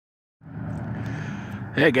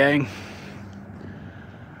Hey gang.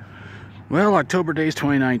 Well, Octoberdaze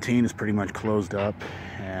 2019 is pretty much closed up,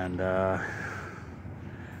 and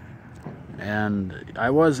I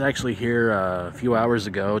was actually here a few hours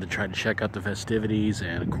ago to try to check out the festivities,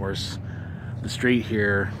 and of course the street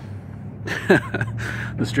here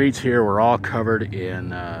the streets here were all covered in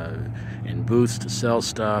booths to sell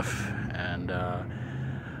stuff, and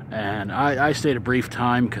I stayed a brief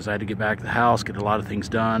time because I had to get back to the house, get a lot of things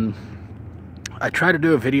done. I tried to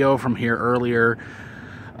do a video from here earlier,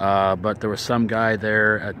 but there was some guy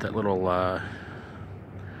there at that little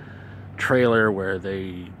trailer where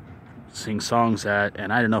they sing songs at,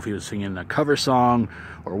 and I didn't know if he was singing a cover song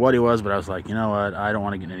or what he was, but I was like, you know what, I don't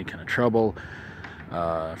want to get in any kind of trouble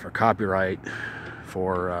for copyright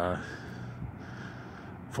for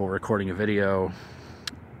recording a video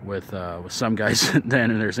with some guys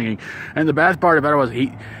standing there singing. And the bad part about it was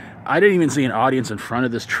I didn't even see an audience in front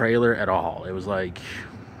of this trailer at all. It was like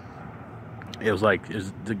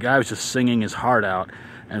the guy was just singing his heart out,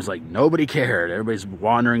 and it was like nobody cared. Everybody's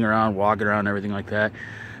wandering around, walking around, everything like that.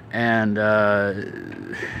 And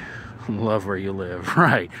love where you live,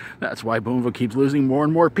 right? That's why Boonville keeps losing more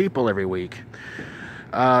and more people every week.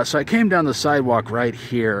 So I came down the sidewalk right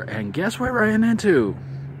here, and guess what I ran into?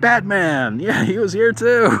 Batman! Yeah, he was here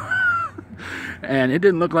too. And it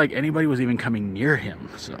didn't look like anybody was even coming near him.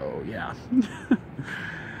 So, yeah.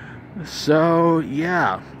 So,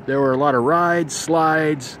 yeah. There were a lot of rides,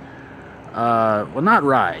 slides. Well, not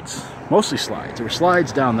rides. Mostly slides. There were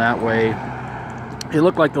slides down that way. It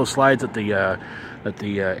looked like those slides that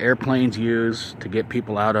the airplanes use to get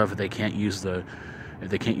people out of if they can't use the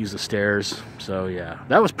stairs. So yeah,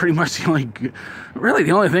 that was pretty much the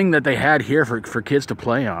only thing that they had here for kids to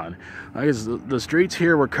play on. I guess the streets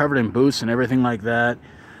here were covered in booths and everything like that.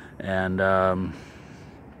 And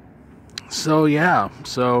so yeah,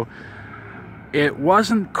 so it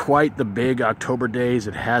wasn't quite the big Octoberdaze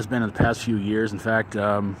it has been in the past few years. In fact,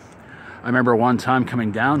 I remember one time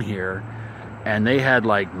coming down here, and they had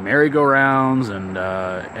like merry-go-rounds and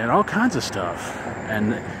all kinds of stuff.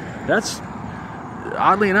 And that's,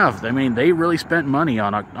 oddly enough, I mean, they really spent money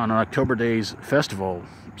on an Octoberdaze festival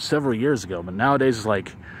several years ago. But nowadays it's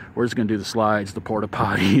like, we're just going to do the slides, the porta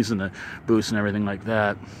potties, and the booths and everything like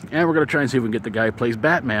that. And we're going to try and see if we can get the guy who plays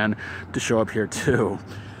Batman to show up here too.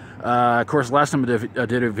 Of course, last time I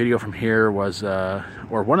did a video from here was, or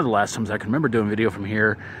one of the last times I can remember doing a video from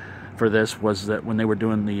here for this, was that when they were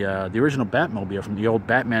doing the original Batmobile from the old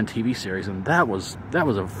Batman TV series, and that was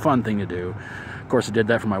a fun thing to do. Of course, I did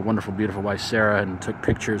that for my wonderful, beautiful wife Sarah, and took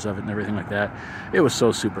pictures of it and everything like that. It was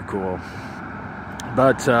so super cool.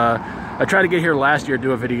 But I tried to get here last year to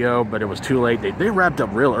do a video, but it was too late. They wrapped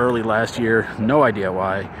up real early last year. No idea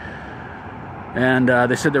why. And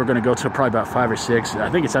they said they were going to go till probably about 5 or 6. I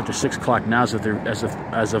think it's after 6 o'clock now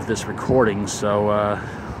as of this recording. So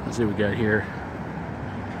let's see what we got here.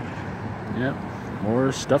 Yep,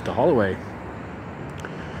 more stuff to haul away.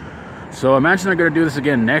 So I imagine they're going to do this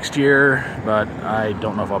again next year, but I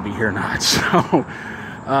don't know if I'll be here or not. So,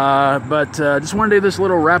 just wanted to do this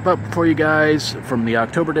little wrap up for you guys from the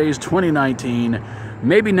Octoberdaze 2019.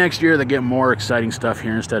 Maybe next year they get more exciting stuff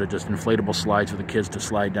here instead of just inflatable slides for the kids to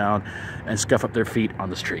slide down and scuff up their feet on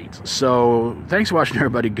the streets. So thanks for watching,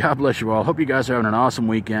 everybody. God bless you all. Hope you guys are having an awesome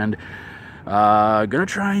weekend. Gonna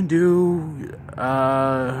try and do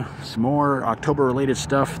some more October related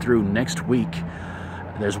stuff through next week.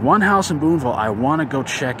 There's one house in Boonville I want to go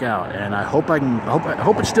check out, and I hope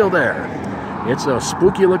it's still there. It's a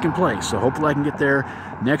spooky looking place, so hopefully I can get there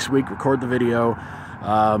next week, record the video.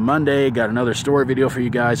 Monday, got another story video for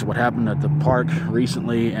you guys of what happened at the park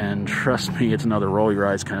recently, and trust me, it's another roll your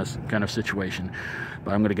eyes kind of situation.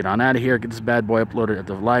 But I'm going to get on out of here, get this bad boy uploaded at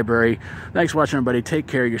the library. Thanks for watching, everybody. Take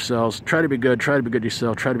care of yourselves. Try to be good to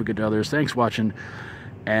yourself, try to be good to others. Thanks for watching,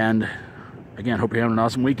 and again, hope you're having an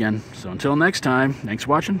awesome weekend. So until next time, thanks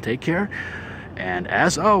for watching, take care, and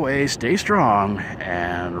as always, stay strong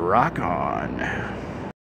and rock on.